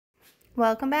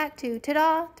Welcome back to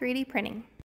Ta-da 3D printing.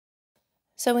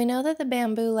 So we know that the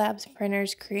Bambu Labs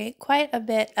printers create quite a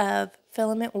bit of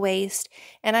filament waste,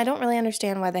 and I don't really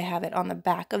understand why they have it on the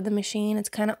back of the machine. It's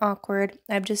kind of awkward.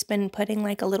 I've just been putting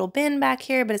like a little bin back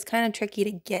here, but it's kind of tricky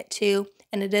to get to,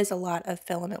 and it is a lot of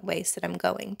filament waste that I'm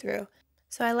going through.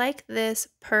 So I like this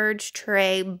Purge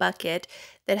tray bucket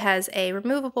that has a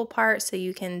removable part so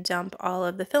you can dump all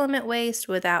of the filament waste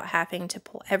without having to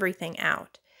pull everything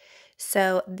out.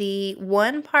 So the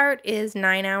one part is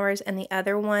 9 hours and the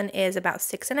other one is about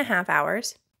 6.5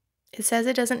 hours. It says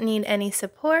it doesn't need any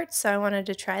support, so I wanted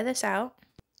to try this out.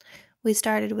 We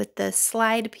started with the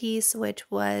slide piece,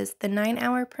 which was the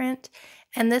 9-hour print,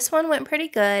 and this one went pretty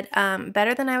good,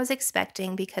 better than I was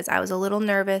expecting because I was a little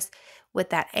nervous with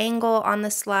that angle on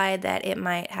the slide that it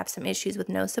might have some issues with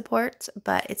no supports,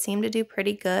 but it seemed to do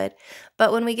pretty good.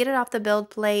 But when we get it off the build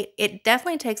plate, it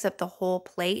definitely takes up the whole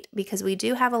plate because we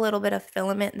do have a little bit of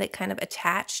filament that kind of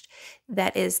attached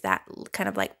that is that kind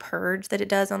of like purge that it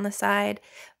does on the side.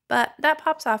 But that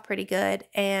pops off pretty good,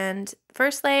 and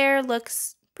first layer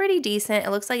looks pretty decent.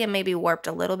 It looks like it maybe warped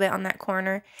a little bit on that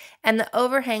corner, and the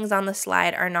overhangs on the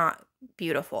slide are not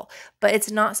beautiful, but it's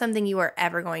not something you are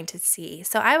ever going to see.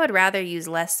 So I would rather use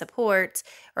less supports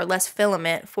or less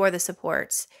filament for the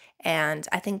supports, and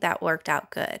I think that worked out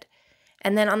good.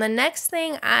 And then on the next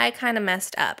thing, I kind of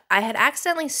messed up. I had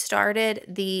accidentally started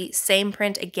the same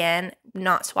print again,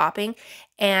 not swapping,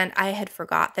 and I had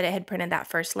forgot that it had printed that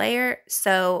first layer.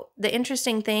 So the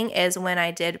interesting thing is when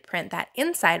I did print that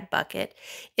inside bucket,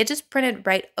 it just printed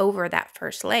right over that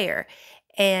first layer.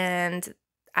 And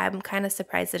I'm kind of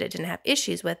surprised that it didn't have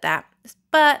issues with that,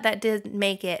 but that did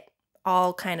make it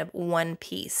all kind of one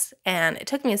piece. And it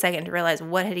took me a second to realize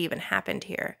what had even happened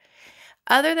here.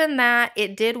 Other than that,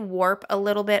 it did warp a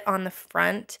little bit on the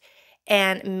front,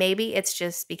 and maybe it's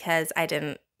just because I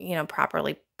didn't,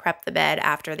 properly prep the bed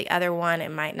after the other one.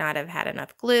 It might not have had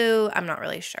enough glue. I'm not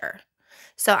really sure.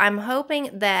 So I'm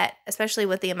hoping that, especially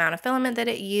with the amount of filament that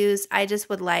it used, I just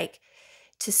would like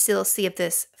to still see if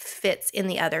this fits in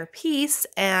the other piece.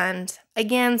 And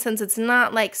again, since it's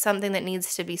not like something that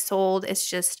needs to be sold, it's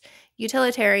just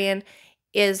utilitarian.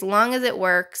 As long as it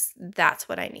works, that's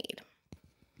what I need.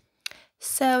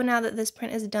 So now that this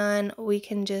print is done, we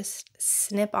can just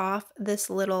snip off this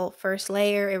little first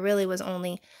layer. It really was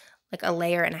only like a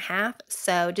layer and a half.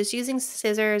 So just using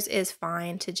scissors is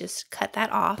fine to just cut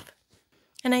that off.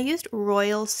 And I used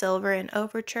royal silver and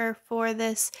overture for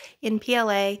this in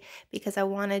PLA because I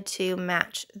wanted to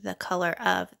match the color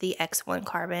of the X1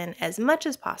 carbon as much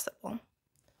as possible.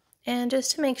 And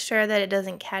just to make sure that it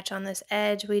doesn't catch on this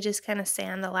edge, we just kind of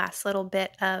sand the last little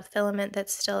bit of filament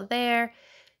that's still there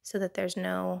so that there's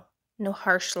no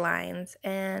harsh lines.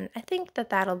 And I think that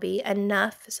that'll be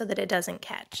enough so that it doesn't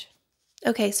catch.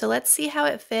 Okay, so let's see how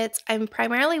it fits. I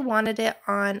primarily wanted it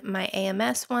on my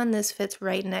AMS one. This fits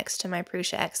right next to my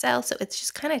Prusa XL, so it's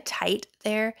just kind of tight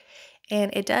there.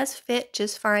 And it does fit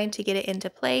just fine to get it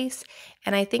into place.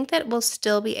 And I think that we'll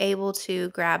still be able to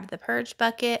grab the purge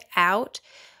bucket out.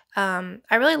 I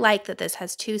really like that this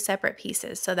has two separate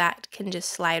pieces, so that can just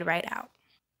slide right out.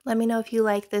 Let me know if you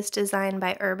like this design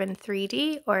by Urban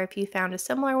 3D or if you found a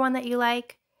similar one that you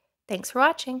like. Thanks for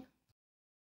watching.